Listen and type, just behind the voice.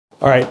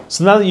All right,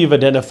 so now that you've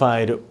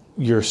identified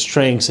your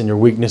strengths and your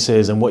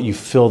weaknesses and what you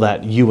feel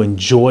that you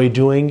enjoy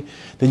doing,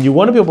 then you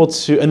want to be able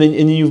to, and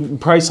you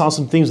probably saw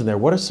some things in there.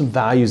 What are some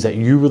values that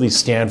you really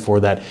stand for,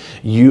 that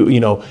you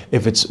know,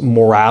 if it's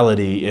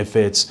morality, if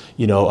it's,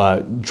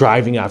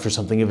 driving after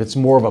something, if it's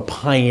more of a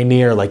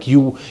pioneer, like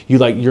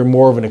you're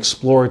more of an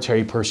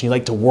exploratory person, you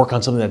like to work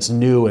on something that's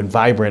new and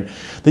vibrant,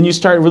 then you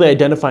start really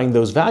identifying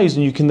those values,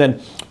 and you can then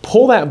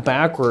pull that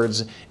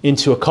backwards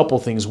into a couple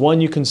things.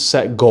 One, you can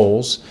set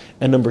goals,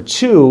 and number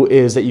two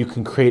is that you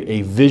can create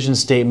a vision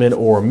statement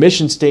or a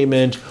mission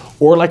statement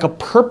or like a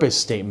purpose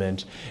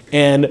statement.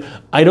 And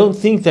I don't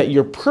think that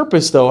your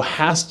purpose, though,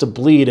 has to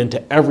bleed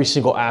into every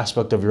single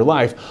aspect of your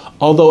life.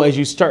 Although as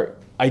you start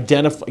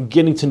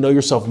getting to know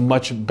yourself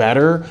much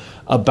better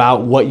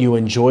about what you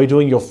enjoy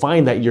doing, you'll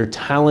find that your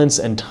talents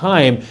and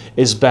time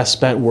is best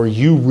spent where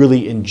you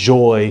really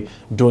enjoy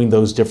doing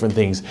those different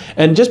things.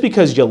 And just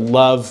because you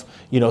love,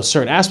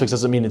 certain aspects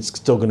doesn't mean it's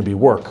still going to be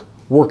work.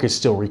 Work is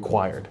still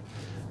required.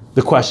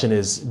 The question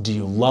is, do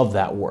you love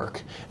that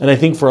work? And I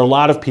think for a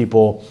lot of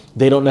people,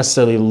 they don't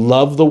necessarily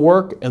love the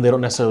work and they don't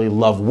necessarily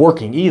love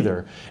working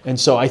either. And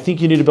so I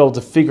think you need to be able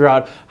to figure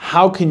out,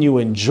 how can you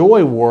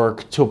enjoy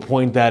work to a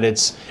point that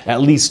it's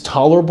at least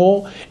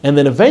tolerable? And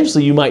then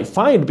eventually you might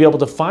be able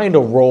to find a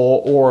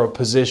role or a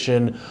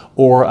position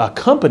or a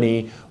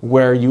company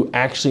where you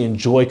actually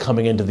enjoy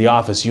coming into the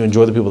office. You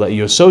enjoy the people that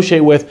you associate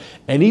with.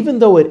 And even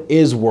though it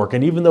is work,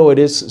 and even though it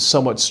is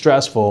somewhat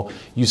stressful,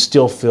 you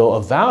still feel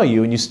a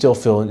value and you still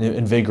feel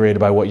invigorated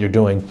by what you're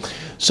doing.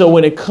 So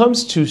when it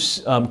comes to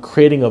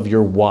creating of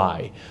your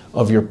why,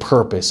 of your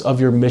purpose,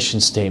 of your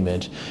mission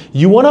statement,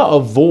 you want to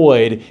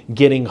avoid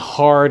getting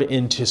hard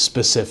into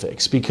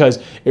specifics,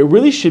 because it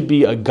really should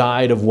be a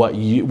guide of what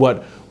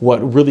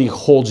really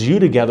holds you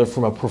together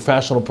from a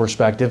professional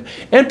perspective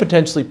and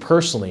potentially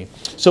personally.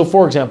 So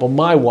for example,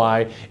 my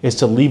why is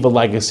to leave a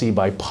legacy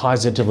by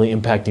positively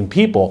impacting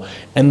people.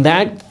 And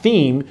that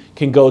theme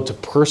can go to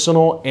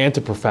personal and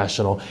to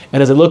professional.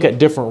 And as I look at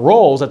different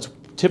roles, that's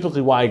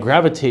typically why I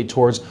gravitate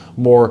towards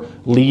more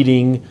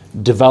leading,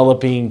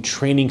 developing,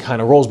 training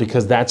kind of roles,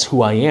 because that's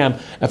who I am.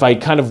 If I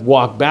kind of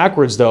walk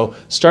backwards though,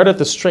 start at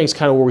the strengths,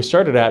 kind of where we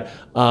started at,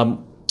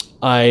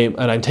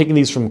 I'm taking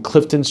these from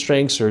Clifton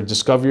Strengths or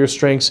Discover Your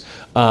Strengths,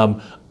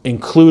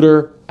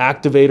 includer,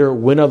 activator,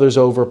 win others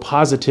over,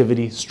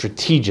 positivity,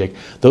 strategic.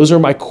 Those are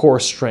my core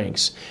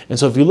strengths. And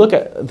so if you look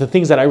at the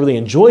things that I really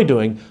enjoy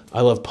doing,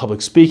 I love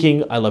public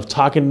speaking, I love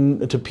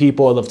talking to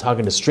people, I love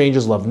talking to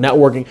strangers, love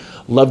networking,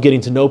 love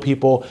getting to know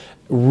people,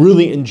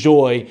 really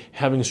enjoy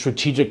having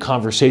strategic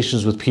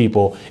conversations with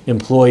people,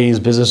 employees,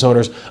 business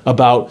owners,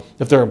 about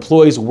if they're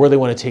employees, where they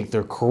want to take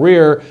their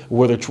career,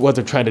 what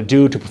they're trying to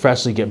do to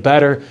professionally get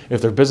better.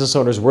 If they're business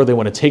owners, where they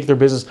want to take their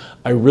business.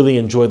 I really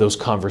enjoy those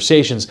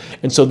conversations.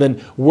 And so then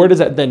where does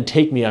that then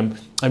take me? I'm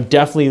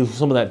definitely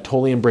someone that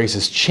totally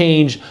embraces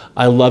change.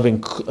 I love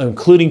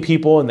including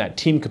people in that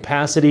team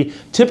capacity.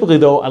 Typically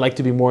though, I like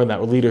to be more in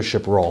that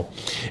leadership role.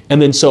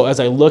 And then so as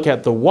I look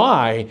at the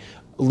why,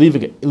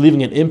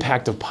 leaving an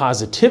impact of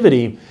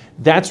positivity,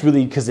 that's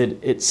really because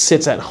it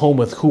sits at home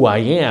with who I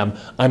am.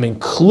 I'm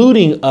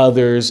including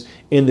others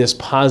in this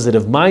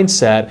positive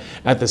mindset.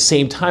 At the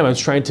same time, I'm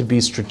trying to be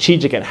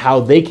strategic at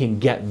how they can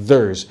get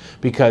theirs,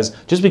 because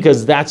just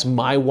because that's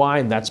my why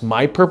and that's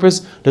my purpose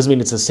doesn't mean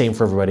it's the same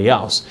for everybody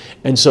else.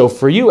 And so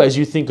for you, as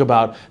you think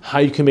about how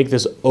you can make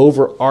this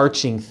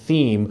overarching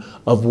theme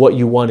of what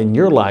you want in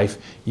your life,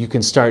 you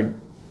can start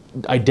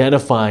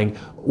identifying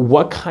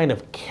what kind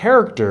of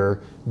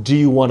character do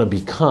you want to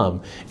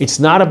become. It's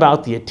not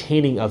about the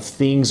attaining of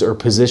things or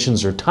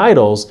positions or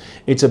titles.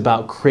 It's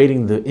about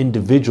creating the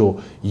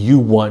individual you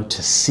want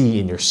to see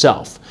in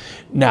yourself.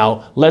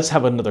 Now, let's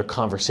have another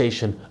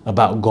conversation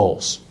about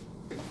goals.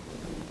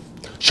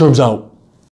 Sherm's out.